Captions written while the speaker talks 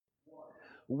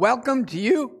welcome to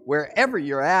you wherever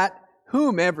you're at,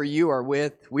 whomever you are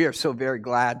with. We are so very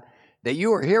glad that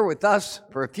you are here with us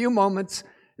for a few moments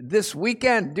this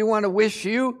weekend. I do want to wish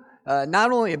you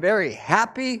not only a very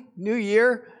happy new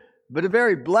year, but a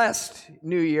very blessed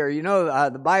new year. You know,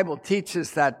 the Bible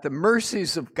teaches that the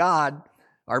mercies of God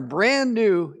are brand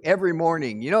new every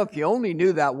morning. You know, if you only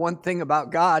knew that one thing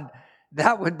about God,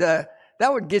 that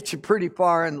would get you pretty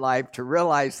far in life, to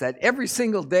realize that every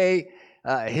single day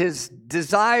His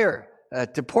desire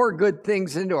to pour good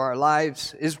things into our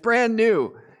lives is brand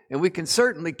new. And we can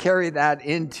certainly carry that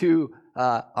into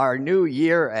our new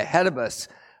year ahead of us.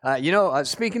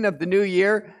 Speaking of the new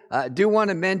year, I do want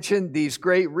to mention these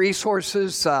great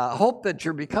resources. Hope that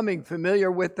you're becoming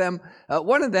familiar with them.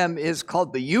 One of them is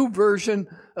called the YouVersion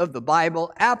of the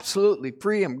Bible, absolutely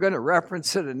free. I'm going to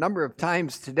reference it a number of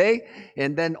times today.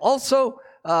 And then also,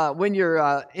 when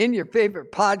you're in your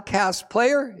favorite podcast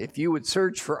player, if you would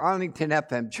search for Arlington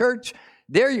FM Church,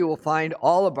 there you will find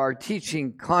all of our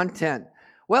teaching content.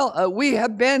 Well, we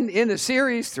have been in a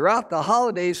series throughout the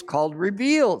holidays called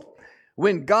Revealed,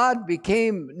 when God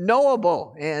became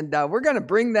knowable. And we're going to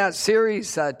bring that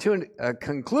series to a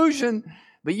conclusion,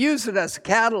 but use it as a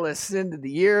catalyst into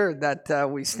the year that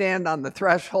we stand on the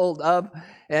threshold of.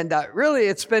 And really,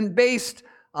 it's been based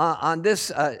on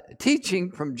this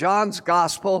teaching from John's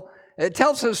Gospel. It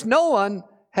tells us no one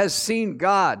has seen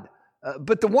God,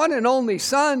 but the one and only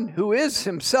Son, who is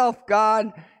himself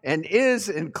God and is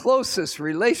in closest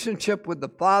relationship with the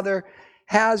Father,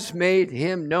 has made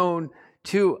him known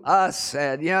to us.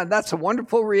 And that's a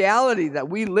wonderful reality that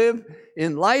we live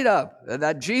in light of,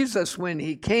 that Jesus, when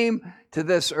he came to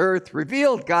this earth,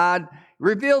 revealed God,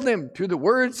 revealed him through the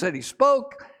words that he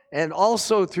spoke, and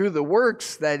also through the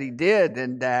works that he did.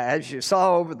 And as you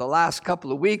saw over the last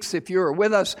couple of weeks, if you were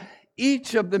with us,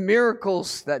 each of the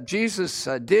miracles that Jesus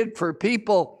did for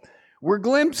people were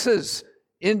glimpses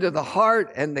into the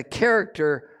heart and the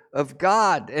character of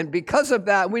God. And because of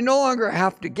that, we no longer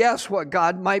have to guess what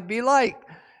God might be like.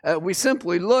 We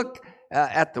simply look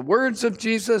at the words of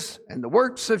Jesus and the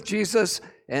works of Jesus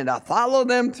and follow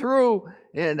them through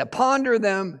and ponder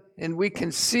them, and we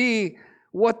can see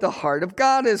what the heart of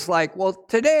God is like. Well,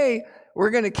 today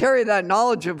we're going to carry that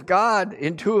knowledge of God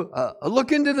into a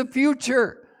look into the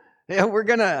future. And we're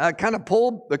going to kind of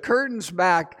pull the curtains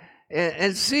back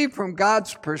and see from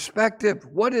God's perspective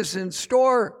what is in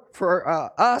store for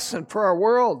us and for our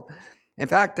world. In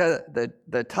fact,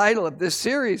 the title of this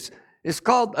series is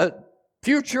called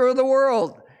Future of the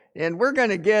World. And we're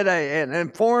going to get an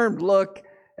informed look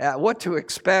at what to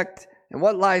expect and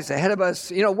what lies ahead of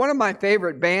us. You know, one of my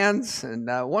favorite bands and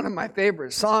one of my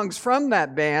favorite songs from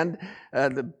that band,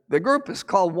 the group is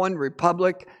called One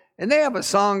Republic, and they have a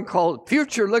song called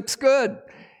Future Looks Good.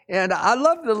 And I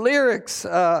love the lyrics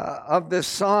of this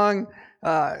song.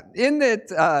 In it,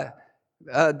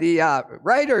 the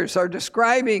writers are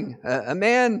describing a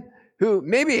man who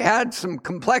maybe had some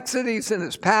complexities in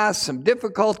his past, some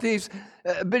difficulties,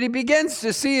 but he begins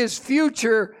to see his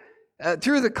future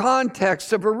through the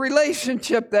context of a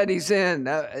relationship that he's in.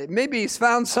 Maybe he's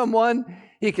found someone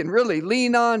he can really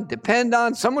lean on, depend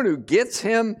on, someone who gets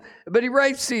him. But he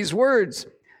writes these words: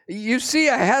 "You see,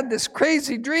 I had this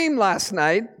crazy dream last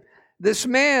night. This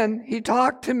man, he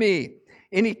talked to me,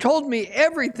 and he told me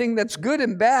everything that's good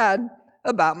and bad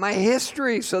about my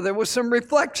history." So there was some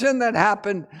reflection that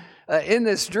happened in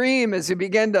this dream as he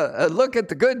began to look at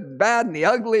the good, bad, and the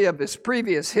ugly of his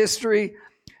previous history.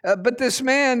 But this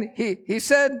man, he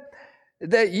said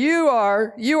that you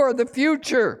are the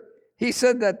future. He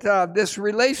said that this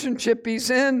relationship he's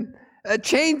in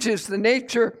changes the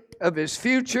nature of his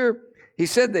future. He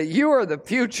said that you are the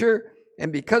future,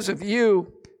 and because of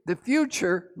you, the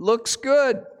future looks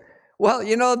good. Well,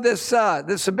 you know, this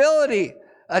ability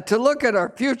to look at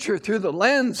our future through the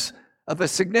lens of a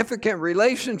significant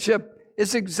relationship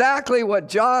is exactly what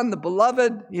John the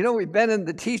Beloved, you know, we've been in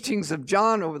the teachings of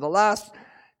John over the last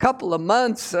couple of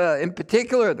months, in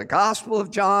particular, the Gospel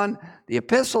of John, the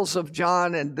epistles of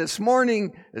John, and this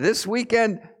morning, this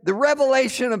weekend, the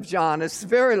Revelation of John. It's the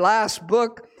very last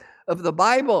book of the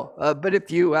Bible. But if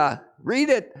you read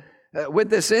it with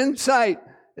this insight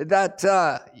that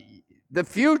the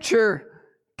future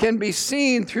can be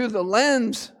seen through the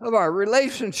lens of our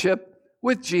relationship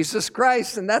with Jesus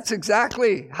Christ. And that's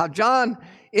exactly how John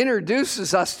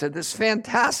introduces us to this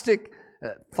fantastic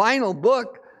final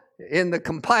book in the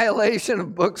compilation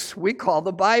of books we call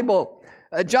the Bible.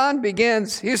 John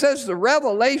begins, he says, the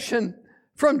revelation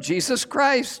from Jesus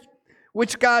Christ,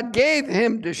 which God gave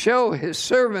him to show his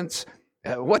servants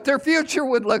what their future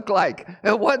would look like,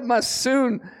 what must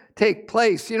soon take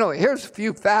place. Here's a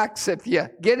few facts. If you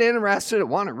get interested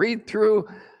and want to read through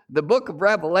the book of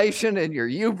Revelation in your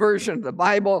YouVersion of the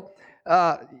Bible,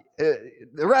 the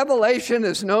Revelation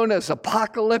is known as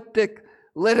apocalyptic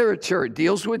literature. It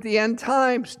deals with the end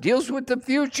times, deals with the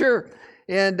future,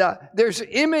 and there's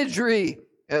imagery,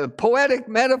 poetic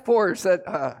metaphors that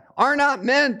are not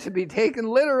meant to be taken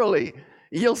literally.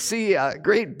 You'll see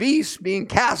great beasts being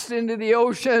cast into the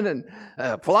ocean and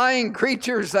flying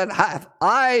creatures that have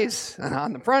eyes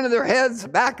on the front of their heads, the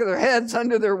back of their heads,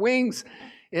 under their wings.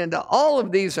 And all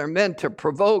of these are meant to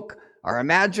provoke our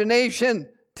imagination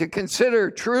to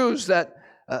consider truths that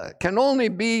can only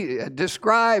be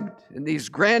described in these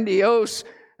grandiose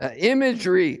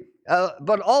imagery.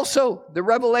 But also the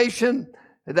revelation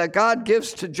that God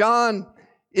gives to John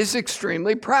is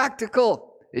extremely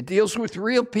practical. It deals with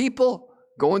real people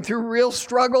going through real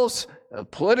struggles,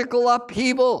 political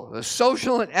upheaval,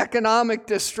 social and economic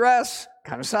distress.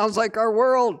 Kind of sounds like our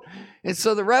world. And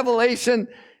so the Revelation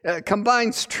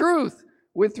combines truth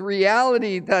with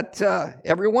reality that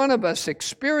every one of us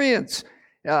experience.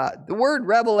 The word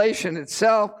revelation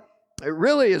itself, it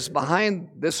really is behind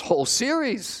this whole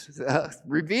series,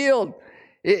 revealed.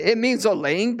 It means a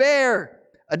laying bare,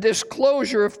 a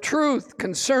disclosure of truth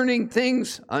concerning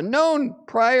things unknown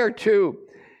prior to.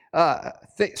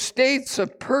 States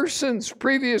of persons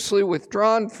previously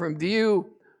withdrawn from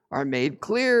view are made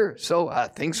clear. So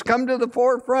things come to the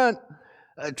forefront.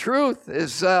 Truth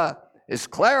is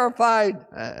clarified.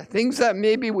 Things that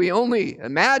maybe we only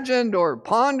imagined or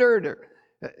pondered or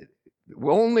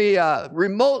only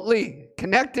remotely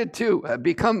connected to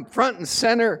become front and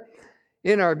center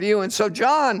in our view. And so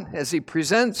John, as he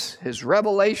presents his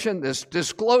revelation, this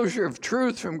disclosure of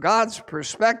truth from God's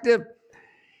perspective,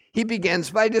 he begins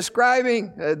by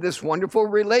describing this wonderful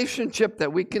relationship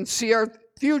that we can see our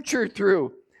future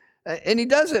through. And he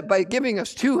does it by giving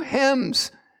us two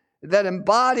hymns that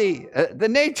embody the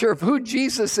nature of who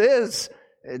Jesus is,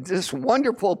 this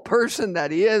wonderful person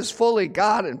that he is, fully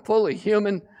God and fully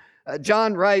human.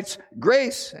 John writes,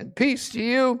 "Grace and peace to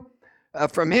you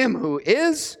from him who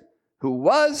is, who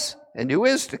was, and who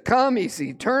is to come." He's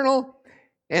eternal.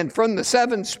 And from the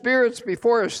seven spirits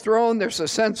before his throne, there's a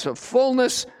sense of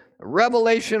fullness, a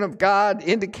revelation of God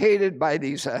indicated by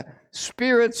these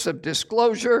spirits of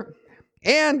disclosure.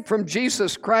 And from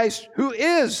Jesus Christ, who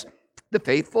is the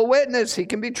faithful witness. He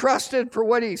can be trusted for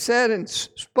what he said and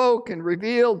spoke and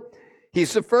revealed.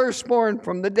 He's the firstborn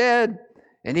from the dead,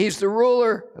 and he's the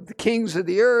ruler of the kings of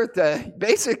the earth.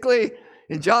 Basically,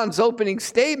 in John's opening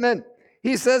statement,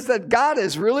 he says that God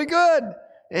is really good,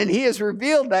 and he has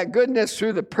revealed that goodness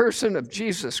through the person of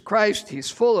Jesus Christ.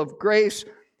 He's full of grace.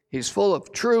 He's full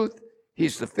of truth.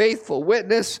 He's the faithful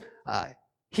witness.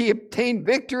 He obtained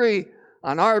victory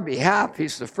on our behalf.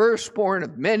 He's the firstborn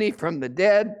of many from the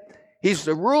dead. He's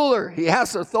the ruler. He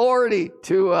has authority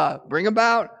to bring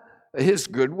about his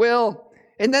goodwill.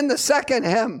 And then the second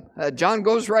hymn, John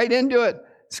goes right into it.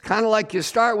 It's kind of like you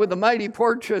start with "A mighty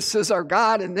fortress is our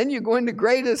God," and then you go into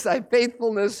 "Great is thy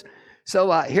faithfulness."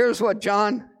 So here's what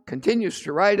John continues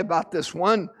to write about this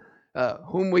one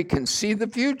whom we can see the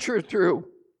future through.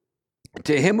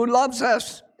 "To him who loves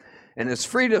us and has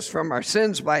freed us from our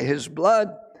sins by his blood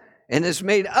and has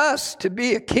made us to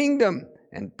be a kingdom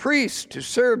and priests to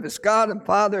serve as God and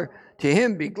Father, to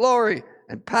him be glory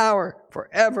and power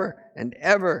forever and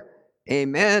ever.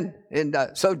 Amen." And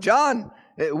so John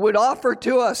would offer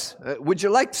to us, would you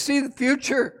like to see the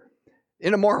future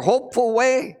in a more hopeful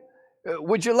way?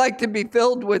 Would you like to be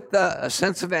filled with a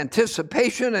sense of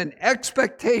anticipation and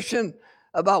expectation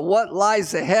about what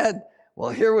lies ahead? Well,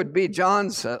 here would be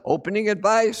John's opening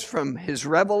advice from his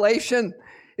revelation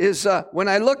is when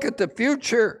I look at the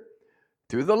future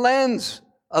through the lens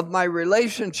of my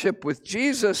relationship with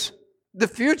Jesus, the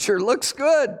future looks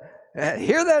good.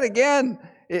 Hear that again.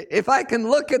 If I can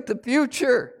look at the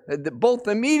future, both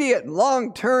immediate and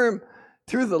long term,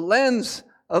 through the lens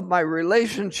of my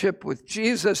relationship with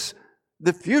Jesus,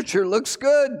 the future looks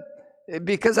good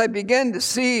because I begin to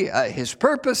see his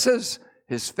purposes,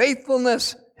 his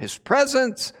faithfulness, his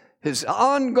presence, his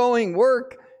ongoing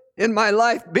work in my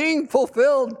life being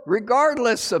fulfilled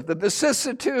regardless of the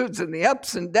vicissitudes and the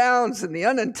ups and downs and the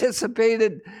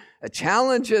unanticipated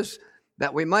challenges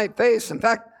that we might face. In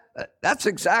fact, that's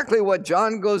exactly what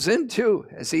John goes into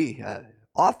as he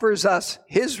offers us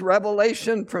his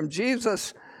revelation from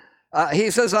Jesus.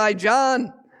 He says, "I,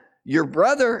 John, your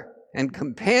brother and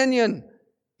companion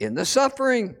in the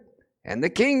suffering and the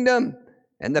kingdom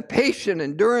and the patient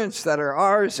endurance that are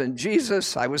ours in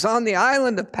Jesus. I was on the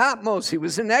island of Patmos." He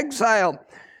was in exile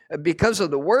because of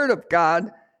the word of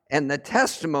God and the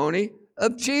testimony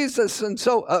of Jesus. And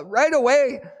so right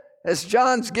away, as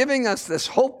John's giving us this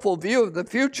hopeful view of the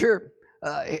future,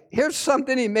 here's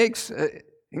something he makes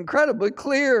incredibly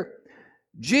clear.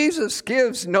 Jesus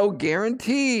gives no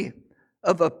guarantee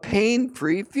of a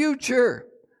pain-free future,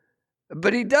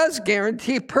 but he does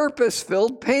guarantee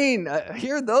purpose-filled pain.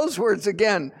 Hear those words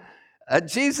again.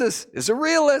 Jesus is a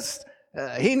realist.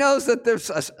 He knows that there's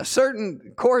a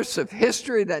certain course of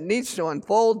history that needs to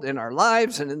unfold in our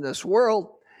lives and in this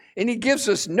world, and he gives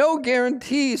us no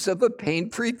guarantees of a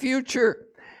pain-free future.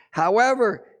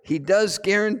 However, he does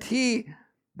guarantee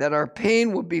that our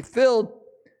pain will be filled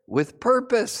with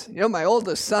purpose. You know, my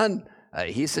oldest son,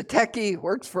 he's a techie,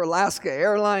 works for Alaska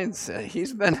Airlines.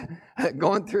 He's been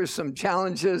going through some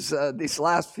challenges these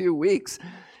last few weeks.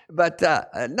 But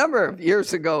a number of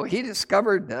years ago, he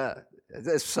discovered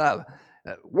this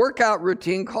workout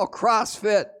routine called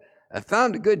CrossFit. I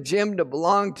found a good gym to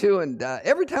belong to, and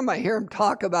every time I hear him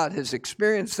talk about his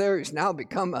experience there, he's now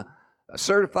become a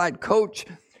certified coach,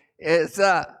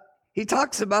 he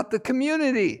talks about the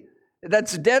community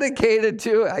that's dedicated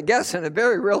to, I guess in a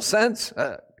very real sense,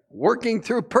 working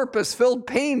through purpose-filled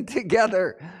pain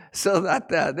together so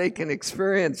that they can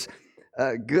experience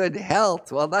good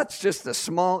health. Well, that's just a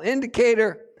small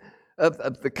indicator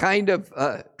of the kind of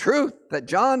truth that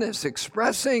John is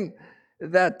expressing,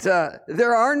 that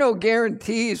there are no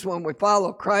guarantees when we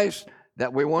follow Christ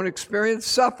that we won't experience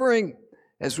suffering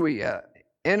as we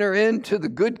enter into the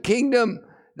good kingdom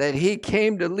that he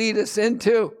came to lead us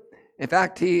into. In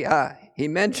fact, he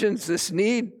mentions this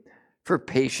need for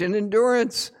patient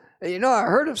endurance. You know, I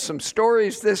heard of some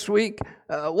stories this week.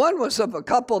 One was of a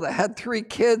couple that had 3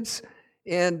 kids,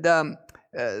 and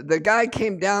the guy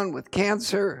came down with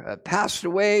cancer, passed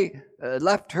away,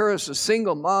 left her as a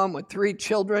single mom with 3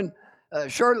 children.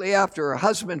 Shortly after her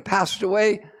husband passed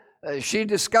away, she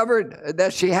discovered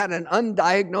that she had an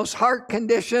undiagnosed heart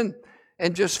condition,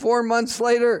 and just 4 months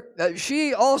later,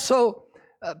 she also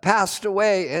passed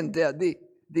away. And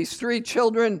these 3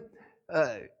 children,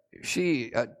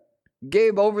 she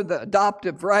gave over the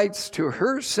adoptive rights to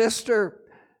her sister,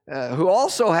 who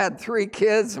also had 3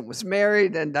 kids and was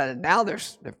married, and now their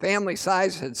family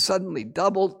size had suddenly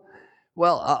doubled.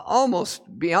 Well, almost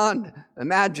beyond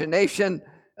imagination,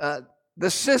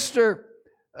 the sister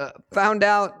found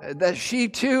out that she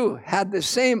too had the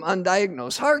same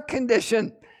undiagnosed heart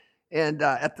condition, and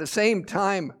at the same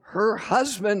time, her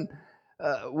husband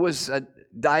was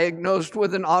diagnosed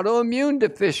with an autoimmune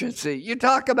deficiency. You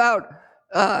talk about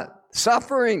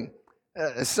suffering.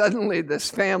 Suddenly, this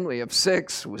family of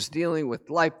 6 was dealing with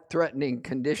life-threatening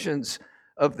conditions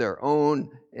of their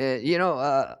own.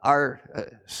 Our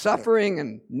suffering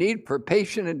and need for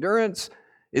patient endurance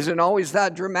isn't always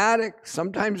that dramatic.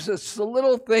 Sometimes it's the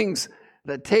little things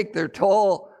that take their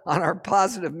toll on our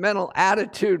positive mental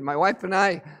attitude. My wife and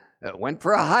I went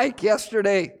for a hike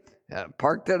yesterday,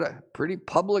 parked at a pretty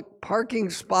public parking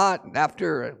spot, and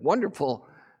after a wonderful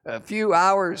few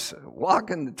hours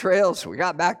walking the trails, we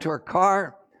got back to our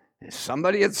car.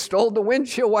 Somebody had stole the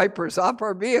windshield wipers off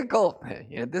our vehicle.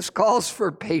 This calls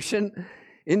for patient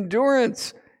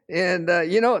endurance. And,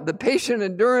 the patient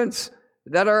endurance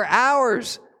that are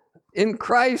ours in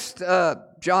Christ,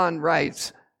 John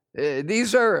writes,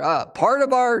 these are part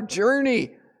of our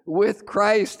journey with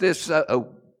Christ, this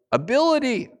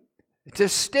ability to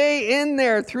stay in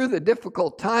there through the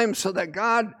difficult times so that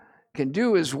God can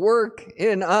do his work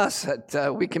in us,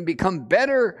 that we can become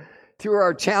better through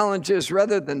our challenges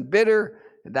rather than bitter.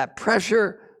 That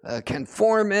pressure can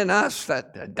form in us,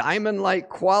 that diamond-like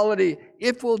quality,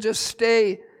 if we'll just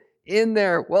stay in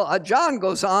there. Well, John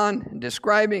goes on in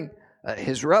describing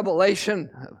his revelation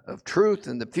of truth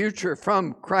and the future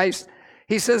from Christ.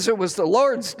 He says, "It was the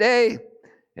Lord's day,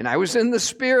 and I was in the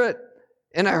Spirit,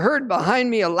 and I heard behind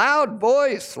me a loud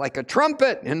voice like a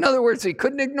trumpet." In other words, he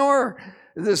couldn't ignore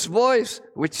this voice,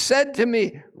 which said to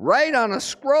me, "Write on a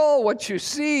scroll what you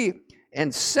see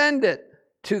and send it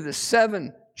to the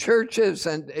 7 churches."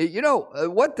 And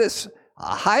what this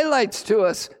highlights to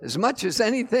us as much as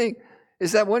anything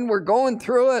is that when we're going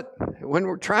through it, when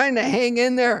we're trying to hang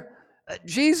in there,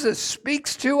 Jesus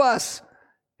speaks to us.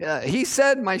 He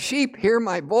said, "My sheep hear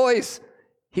my voice."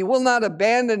 He will not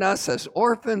abandon us as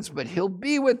orphans, but he'll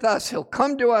be with us. He'll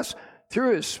come to us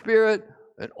through his Spirit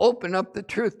and open up the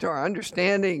truth to our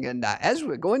understanding. And as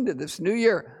we go into this new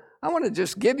year, I want to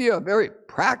just give you a very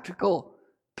practical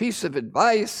piece of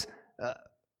advice.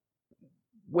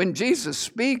 When Jesus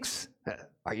speaks,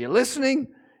 are you listening?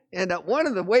 And one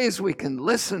of the ways we can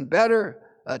listen better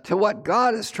to what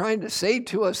God is trying to say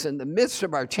to us in the midst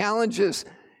of our challenges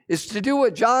is to do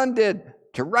what John did,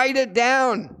 to write it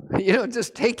down.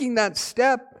 Just taking that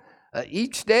step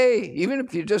each day, even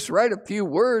if you just write a few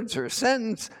words or a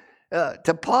sentence,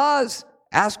 to pause,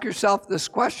 ask yourself this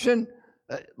question.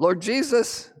 Lord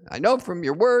Jesus, I know from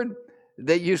your word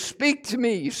that you speak to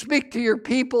me, you speak to your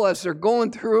people as they're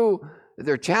going through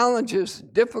their challenges,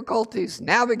 difficulties,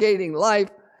 navigating life.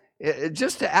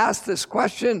 Just to ask this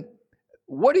question,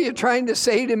 what are you trying to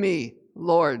say to me,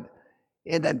 Lord?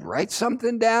 And then write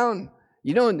something down.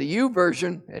 You know, in the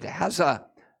YouVersion, it has a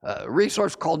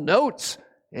resource called Notes.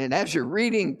 And as you're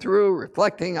reading through,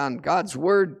 reflecting on God's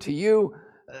word to you,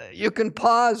 you can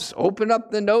pause, open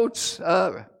up the Notes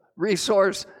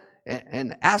resource,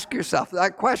 and ask yourself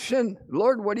that question.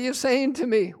 Lord, what are you saying to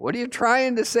me? What are you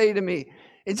trying to say to me?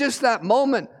 And just that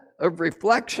moment of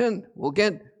reflection will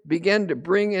begin to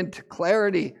bring into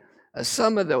clarity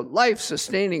some of the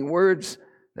life-sustaining words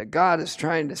that God is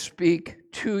trying to speak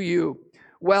to you.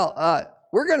 Well,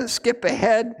 we're going to skip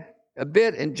ahead a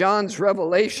bit in John's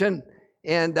revelation,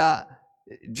 and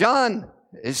John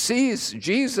sees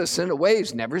Jesus in a way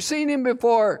he's never seen him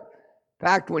before. In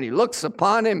fact, when he looks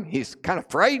upon him, he's kind of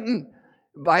frightened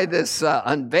by this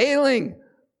unveiling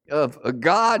of a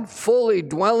God fully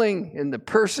dwelling in the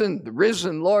person, the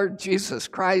risen Lord Jesus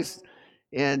Christ.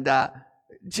 And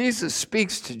Jesus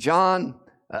speaks to John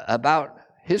about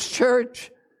his church.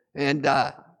 And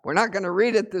we're not going to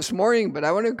read it this morning, but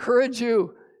I want to encourage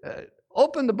you,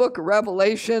 open the book of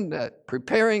Revelation,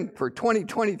 preparing for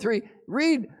 2023.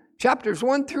 Read chapters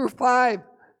 1 through 5.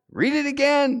 Read it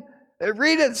again.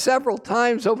 Read it several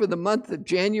times over the month of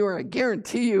January. I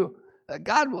guarantee you,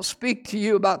 God will speak to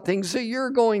you about things that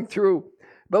you're going through.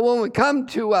 But when we come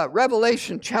to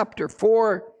Revelation chapter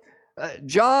 4,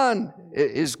 John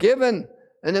is given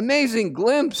an amazing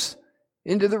glimpse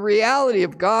into the reality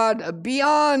of God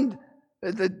beyond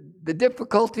the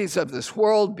difficulties of this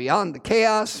world, beyond the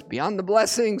chaos, beyond the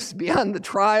blessings, beyond the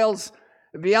trials,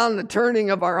 beyond the turning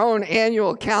of our own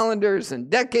annual calendars and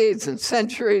decades and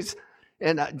centuries.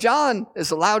 And John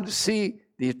is allowed to see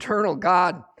the eternal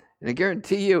God. And I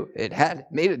guarantee you, it had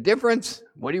made a difference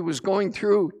what he was going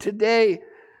through today.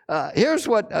 Here's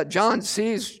what John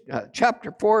sees,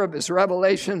 chapter 4 of his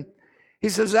Revelation. He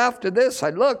says, after this I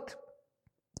looked,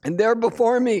 and there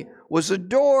before me was a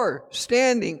door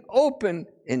standing open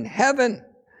in heaven.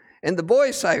 And the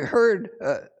voice I heard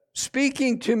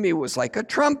speaking to me was like a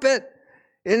trumpet.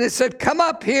 And it said, come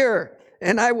up here,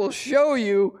 and I will show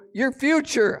you your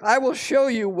future. I will show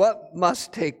you what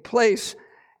must take place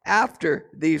after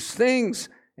these things.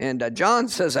 And John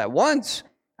says, at once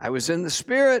I was in the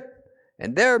Spirit,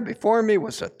 and there before me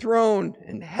was a throne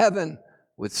in heaven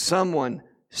with someone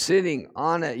sitting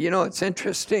on it. You know, it's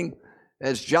interesting,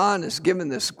 as John is given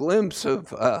this glimpse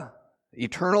of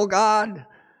eternal God,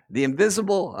 the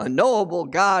invisible, unknowable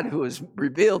God who is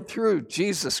revealed through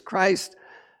Jesus Christ.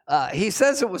 He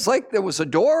says it was like there was a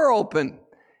door open,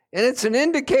 and it's an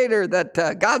indicator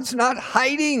that God's not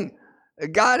hiding.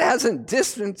 God hasn't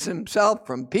distanced himself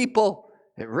from people.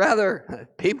 Rather,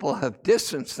 people have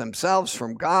distanced themselves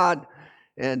from God.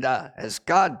 And as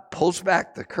God pulls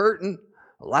back the curtain,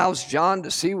 allows John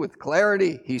to see with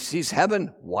clarity, he sees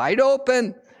heaven wide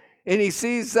open. And he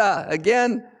sees, we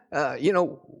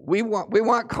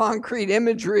want concrete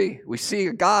imagery. We see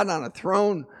a God on a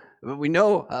throne. But we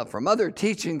know from other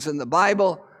teachings in the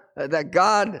Bible that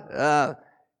God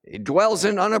dwells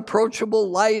in unapproachable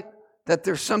light, that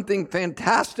there's something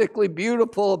fantastically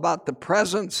beautiful about the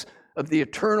presence of the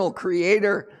eternal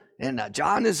Creator. And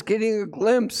John is getting a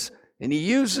glimpse, and he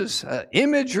uses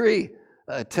imagery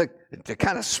to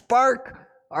kind of spark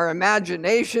our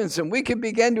imaginations, and we can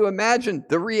begin to imagine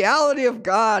the reality of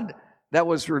God that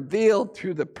was revealed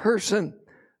through the person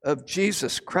of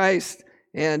Jesus Christ.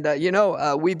 And,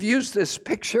 we've used this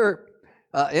picture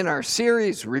in our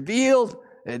series, Revealed,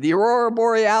 the Aurora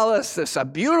Borealis, this a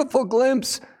beautiful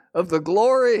glimpse of the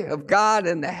glory of God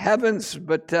in the heavens.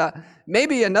 But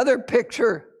maybe another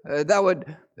picture that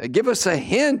would give us a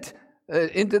hint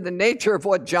into the nature of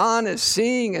what John is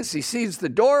seeing as he sees the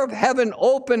door of heaven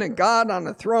open and God on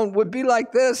a throne would be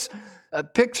like this, a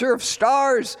picture of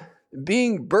stars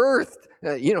being birthed.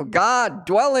 God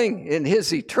dwelling in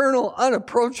his eternal,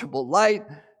 unapproachable light,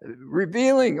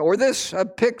 revealing, or this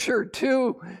picture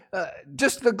too,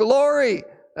 just the glory,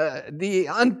 the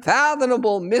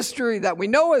unfathomable mystery that we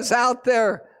know is out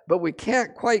there, but we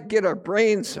can't quite get our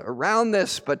brains around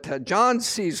this. But John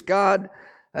sees God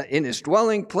in his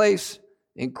dwelling place,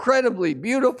 incredibly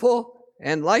beautiful,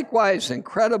 and likewise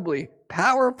incredibly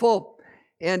powerful.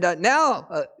 And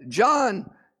now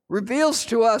John reveals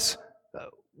to us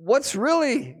what's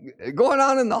really going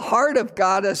on in the heart of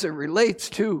God as it relates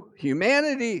to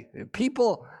humanity,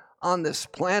 people on this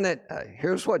planet.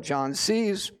 Here's what John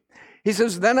sees. He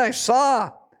says, then I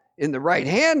saw in the right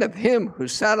hand of him who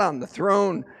sat on the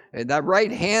throne That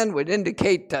right hand would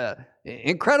indicate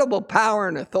incredible power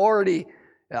and authority.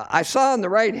 I saw on the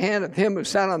right hand of him who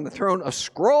sat on the throne a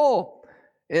scroll.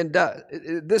 And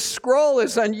this scroll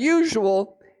is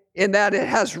unusual in that it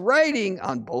has writing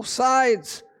on both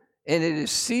sides, and it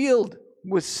is sealed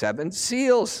with 7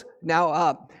 seals.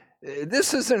 Now,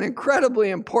 this is an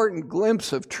incredibly important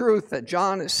glimpse of truth that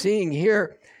John is seeing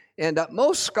here. And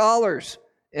most scholars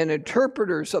and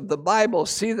interpreters of the Bible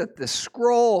see that the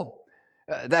scroll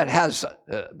that has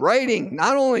writing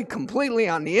not only completely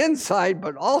on the inside,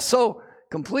 but also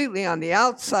completely on the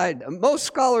outside. Most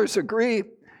scholars agree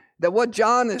that what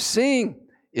John is seeing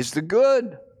is the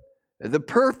good, the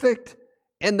perfect,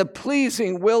 and the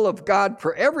pleasing will of God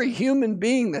for every human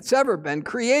being that's ever been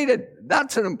created.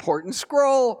 That's an important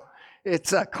scroll.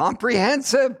 It's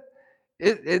comprehensive.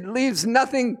 It leaves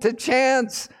nothing to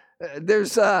chance.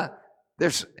 There's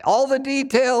all the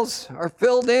details are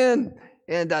filled in,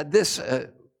 and this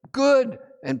good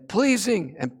and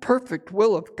pleasing and perfect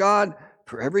will of God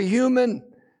for every human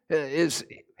is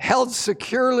held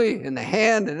securely in the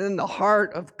hand and in the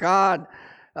heart of God.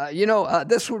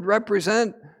 This would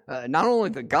represent not only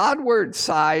the Godward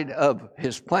side of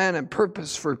his plan and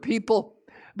purpose for people,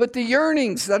 but the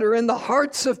yearnings that are in the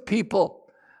hearts of people,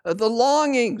 the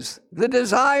longings, the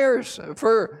desires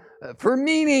for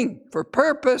meaning, for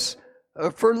purpose,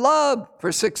 for love,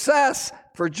 for success,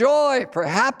 for joy, for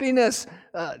happiness.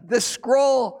 This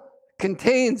scroll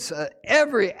contains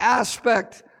every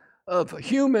aspect of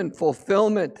human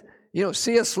fulfillment.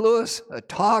 C.S. Lewis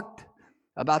talked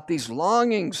about these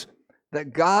longings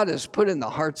that God has put in the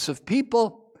hearts of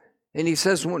people. And he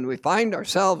says when we find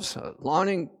ourselves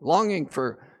longing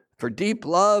for deep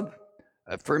love,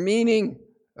 for meaning,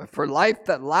 for life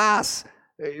that lasts,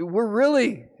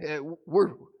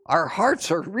 our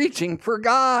hearts are reaching for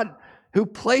God who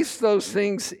placed those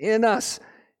things in us.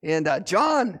 And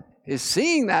John is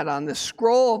seeing that on the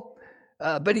scroll,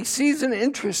 but he sees an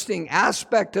interesting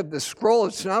aspect of the scroll.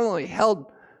 It's not only held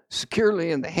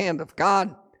securely in the hand of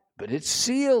God, but it's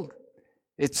sealed.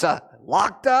 It's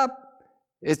locked up.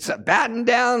 It's battened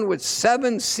down with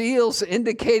 7 seals,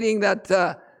 indicating that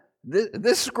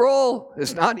this scroll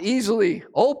is not easily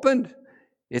opened.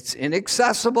 It's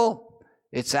inaccessible.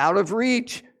 It's out of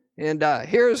reach. And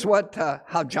here's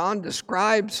how John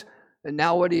describes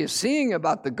now what he is seeing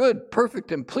about the good,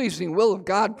 perfect, and pleasing will of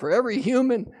God for every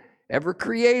human ever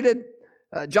created.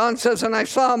 John says, "And I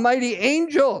saw a mighty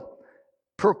angel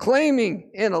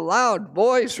proclaiming in a loud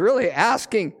voice," really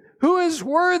asking, "Who is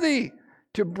worthy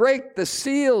to break the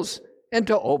seals and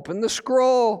to open the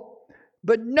scroll?"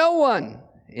 But no one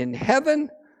in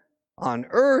heaven, on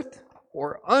earth,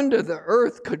 or under the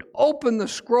earth could open the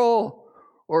scroll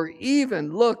or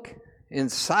even look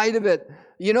inside of it.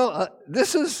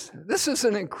 This is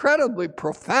an incredibly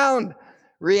profound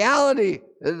reality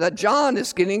that John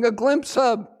is getting a glimpse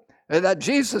of, that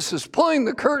Jesus is pulling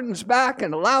the curtains back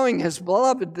and allowing his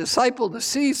beloved disciple to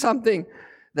see something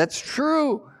that's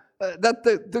true, that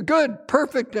the good,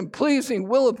 perfect, and pleasing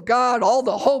will of God, all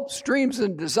the hopes, dreams,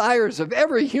 and desires of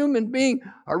every human being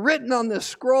are written on this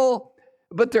scroll,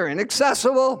 but they're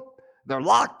inaccessible, they're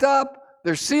locked up,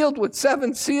 they're sealed with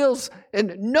 7 seals,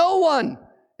 and no one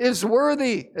is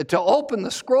worthy to open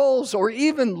the scrolls or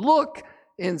even look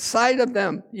inside of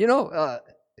them.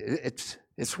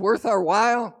 It's worth our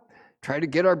while. Try to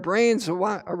get our brains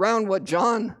around what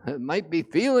John might be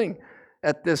feeling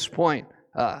at this point.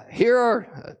 Here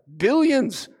are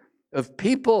billions of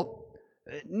people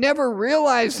never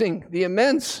realizing the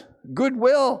immense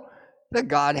goodwill that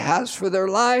God has for their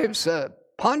lives.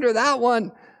 Ponder that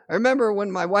one. I remember when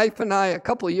my wife and I, a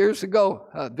couple of years ago,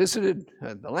 visited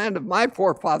the land of my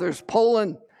forefathers,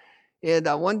 Poland. And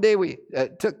one day we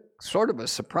took sort of a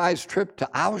surprise trip to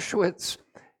Auschwitz.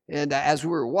 And as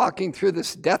we were walking through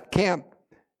this death camp,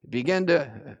 began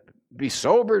to be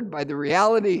sobered by the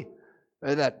reality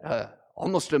that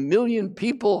almost 1 million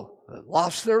people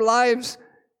lost their lives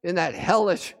in that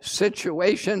hellish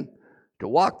situation. To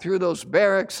walk through those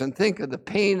barracks and think of the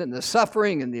pain and the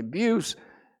suffering and the abuse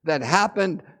that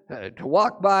happened. To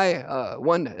walk by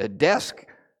one desk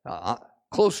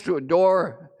close to a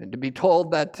door and to be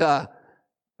told that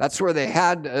that's where they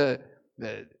had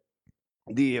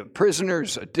the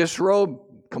prisoners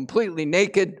disrobed, completely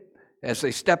naked, as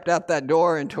they stepped out that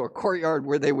door into a courtyard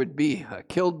where they would be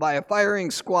killed by a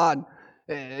firing squad.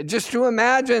 Just to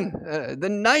imagine the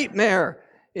nightmare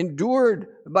endured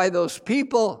by those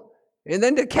people, and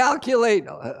then to calculate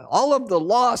all of the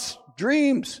lost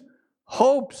dreams,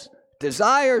 hopes,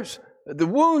 desires, the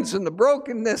wounds and the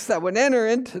brokenness that would enter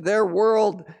into their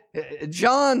world.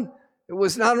 John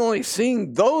was not only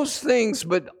seeing those things,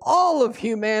 but all of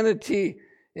humanity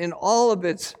in all of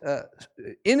its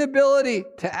inability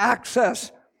to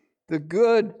access the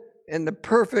good and the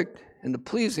perfect and the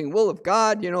pleasing will of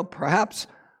God, perhaps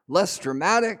less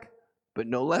dramatic, but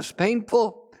no less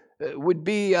painful, would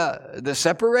be the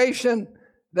separation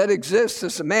that exists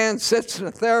as a man sits in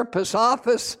a therapist's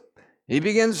office. He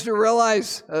begins to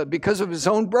realize, because of his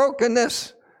own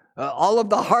brokenness, all of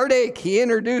the heartache he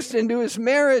introduced into his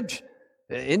marriage,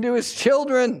 into his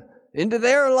children, into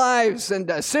their lives,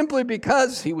 and simply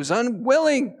because he was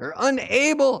unwilling or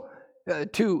unable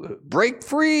to break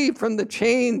free from the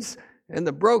chains and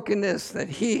the brokenness that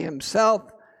he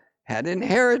himself had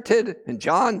inherited. And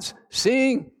John's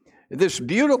seeing this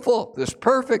beautiful, this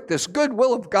perfect, this good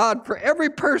will of God for every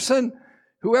person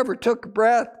who ever took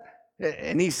breath.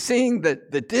 And he's seeing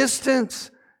the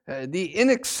distance, the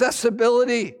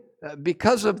inaccessibility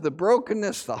because of the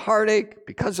brokenness, the heartache,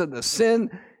 because of the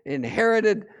sin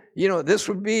inherited. This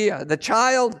would be the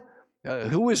child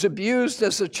who was abused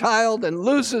as a child and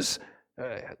loses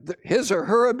his or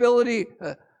her ability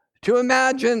to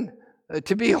imagine,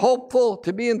 to be hopeful,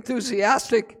 to be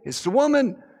enthusiastic. It's the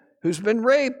woman who's been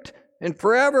raped and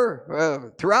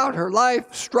forever, throughout her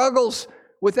life, struggles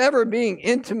with ever being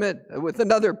intimate with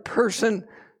another person.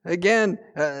 Again,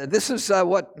 this is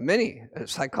what many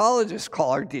psychologists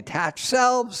call our detached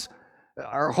selves,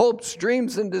 our hopes,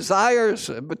 dreams, and desires,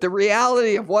 but the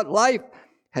reality of what life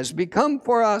has become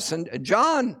for us. And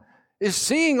John is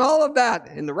seeing all of that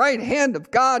in the right hand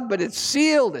of God, but it's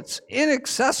sealed, it's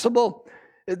inaccessible.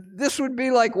 This would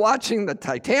be like watching the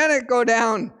Titanic go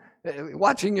down,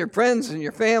 watching your friends and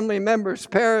your family members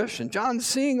perish. And John's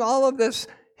seeing all of this,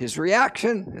 his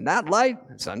reaction in that light,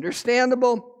 it's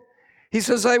understandable. He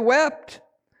says, I wept,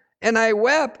 and I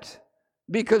wept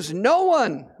because no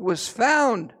one was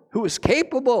found who was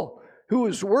capable, who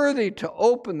was worthy to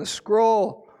open the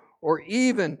scroll or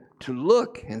even to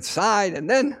look inside. And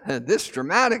then this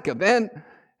dramatic event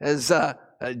as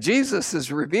Jesus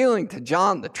is revealing to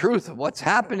John the truth of what's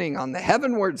happening on the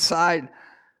heavenward side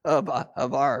of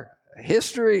our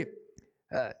history.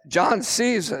 John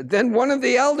sees, then one of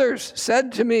the elders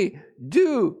said to me,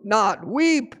 do not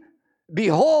weep.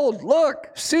 Behold, look,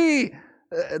 see,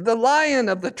 the Lion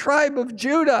of the tribe of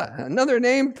Judah, another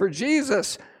name for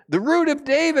Jesus, the root of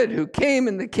David, who came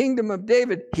in the kingdom of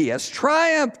David. He has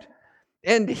triumphed,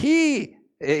 and he,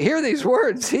 hear these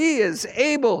words, he is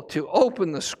able to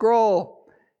open the scroll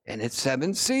and its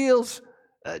 7 seals.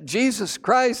 Jesus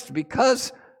Christ,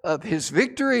 because of his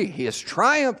victory, he has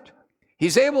triumphed.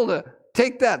 He's able to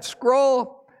take that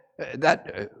scroll,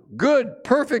 that good,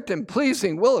 perfect, and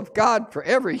pleasing will of God for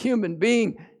every human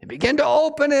being, and begin to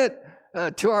open it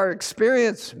to our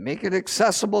experience, make it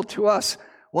accessible to us.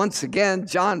 Once again,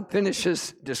 John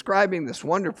finishes describing this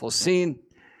wonderful scene.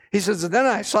 He says, then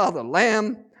I saw the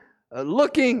Lamb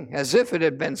looking as if it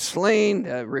had been slain,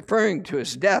 referring to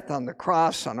his death on the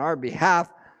cross on our behalf,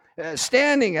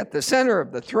 standing at the center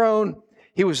of the throne.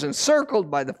 He was encircled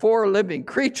by the 4 living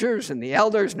creatures and the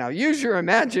elders. Now use your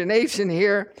imagination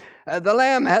here. The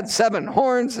Lamb had 7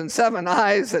 horns and 7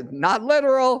 eyes, not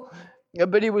literal,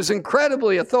 but he was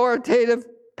incredibly authoritative,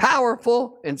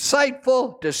 powerful,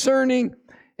 insightful, discerning.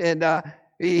 And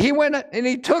he went and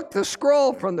he took the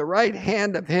scroll from the right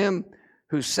hand of him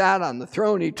who sat on the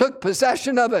throne. He took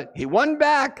possession of it. He won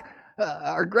back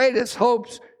our greatest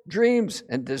hopes, dreams,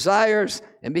 and desires.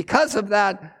 And because of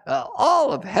that,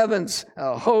 all of heaven's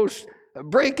hosts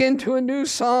break into a new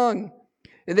song.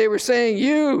 And they were saying,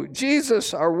 you,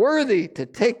 Jesus, are worthy to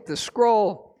take the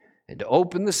scroll and to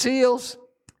open the seals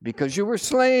because you were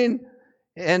slain.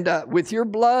 And with your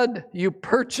blood, you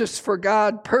purchased for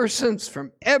God persons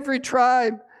from every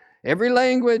tribe, every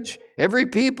language, every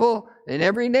people, and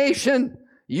every nation.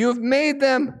 You've made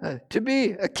them to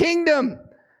be a kingdom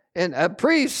and a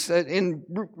priest in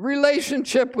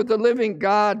relationship with the living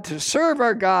God, to serve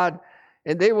our God.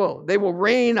 And they will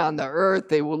reign on the earth.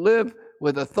 They will live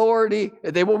with authority.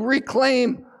 They will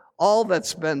reclaim all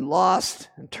that's been lost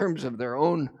in terms of their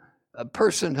own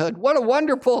personhood. What a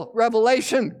wonderful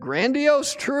revelation.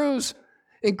 Grandiose truths,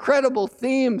 incredible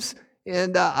themes.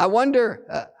 And I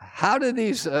wonder, how do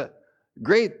these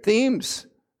great themes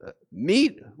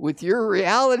meet with your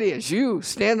reality as you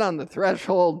stand on the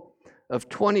threshold of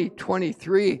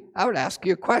 2023? I would ask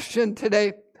you a question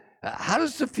today. How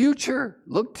does the future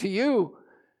look to you?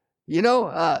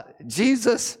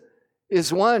 Jesus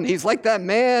is one. He's like that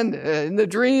man in the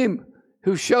dream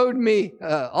who showed me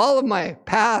all of my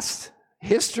past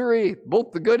history,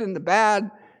 both the good and the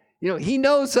bad. He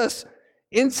knows us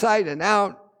inside and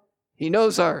out. He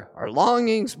knows our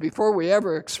longings before we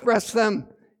ever express them.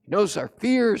 He knows our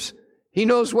fears. He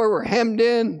knows where we're hemmed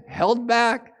in, held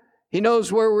back. He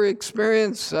knows where we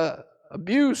experience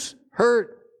abuse,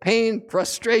 hurt, pain,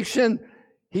 frustration.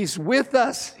 He's with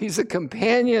us. He's a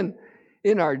companion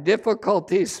in our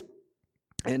difficulties.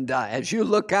 And as you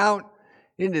look out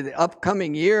into the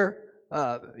upcoming year,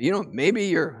 maybe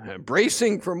you're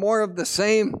bracing for more of the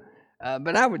same.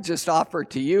 But I would just offer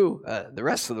to you the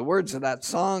rest of the words of that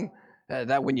song,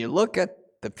 that when you look at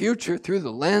the future through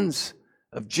the lens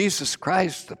of Jesus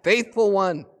Christ, the faithful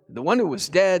one, the one who was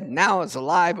dead, now is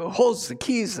alive, who holds the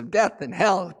keys of death and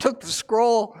hell, who took the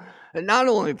scroll, and not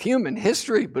only of human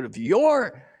history, but of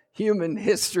your human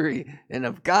history and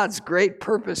of God's great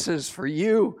purposes for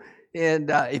you. And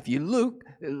if you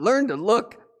learn to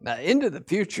look into the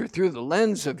future through the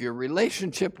lens of your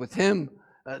relationship with Him,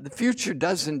 the future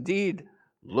does indeed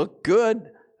look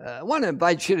good. I want to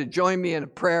invite you to join me in a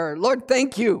prayer. Lord,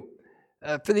 thank you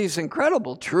for these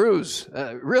incredible truths.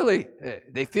 Really,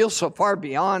 they feel so far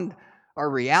beyond our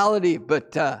reality,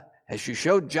 but as you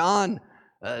showed John,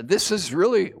 this is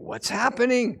really what's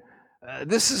happening.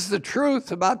 This is the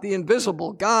truth about the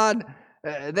invisible God,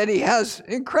 that He has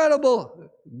incredible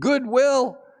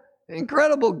goodwill,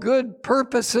 incredible good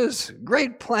purposes,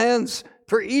 great plans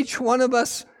for each one of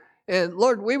us. And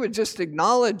Lord, we would just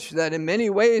acknowledge that in many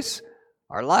ways,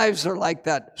 our lives are like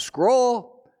that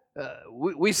scroll.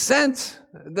 We sense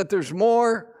that there's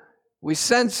more. We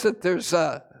sense that there's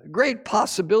great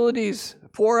possibilities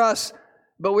for us,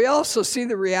 but we also see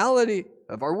the reality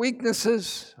of our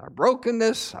weaknesses, our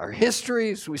brokenness, our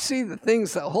histories. We see the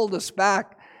things that hold us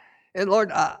back. And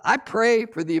Lord, I pray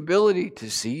for the ability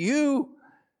to see You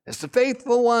as the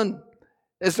faithful one,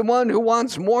 as the one who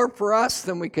wants more for us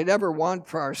than we could ever want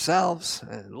for ourselves.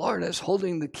 And Lord, as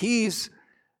holding the keys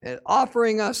and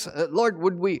offering us, Lord,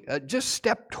 would we just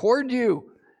step toward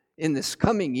You in this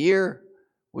coming year?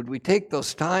 Would we take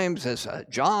those times as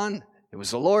John, it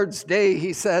was the Lord's day,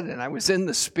 he said, and I was in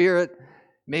the Spirit.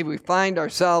 May we find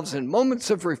ourselves in moments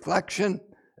of reflection,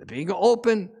 being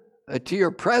open to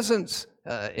Your presence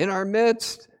in our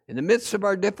midst, in the midst of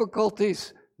our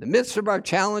difficulties, in the midst of our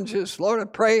challenges. Lord, I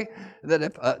pray that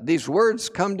if these words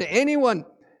come to anyone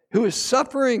who is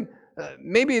suffering,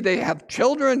 maybe they have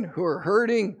children who are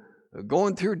hurting,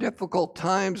 going through difficult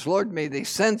times, Lord, may they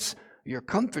sense Your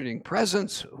comforting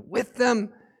presence with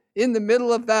them in the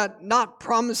middle of that, not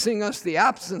promising us the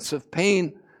absence of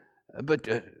pain, but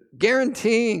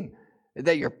guaranteeing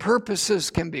that Your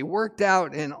purposes can be worked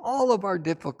out in all of our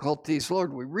difficulties.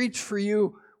 Lord, we reach for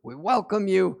You. We welcome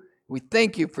You. We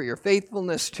thank You for Your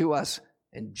faithfulness to us.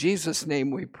 In Jesus'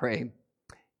 name we pray.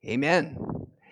 Amen.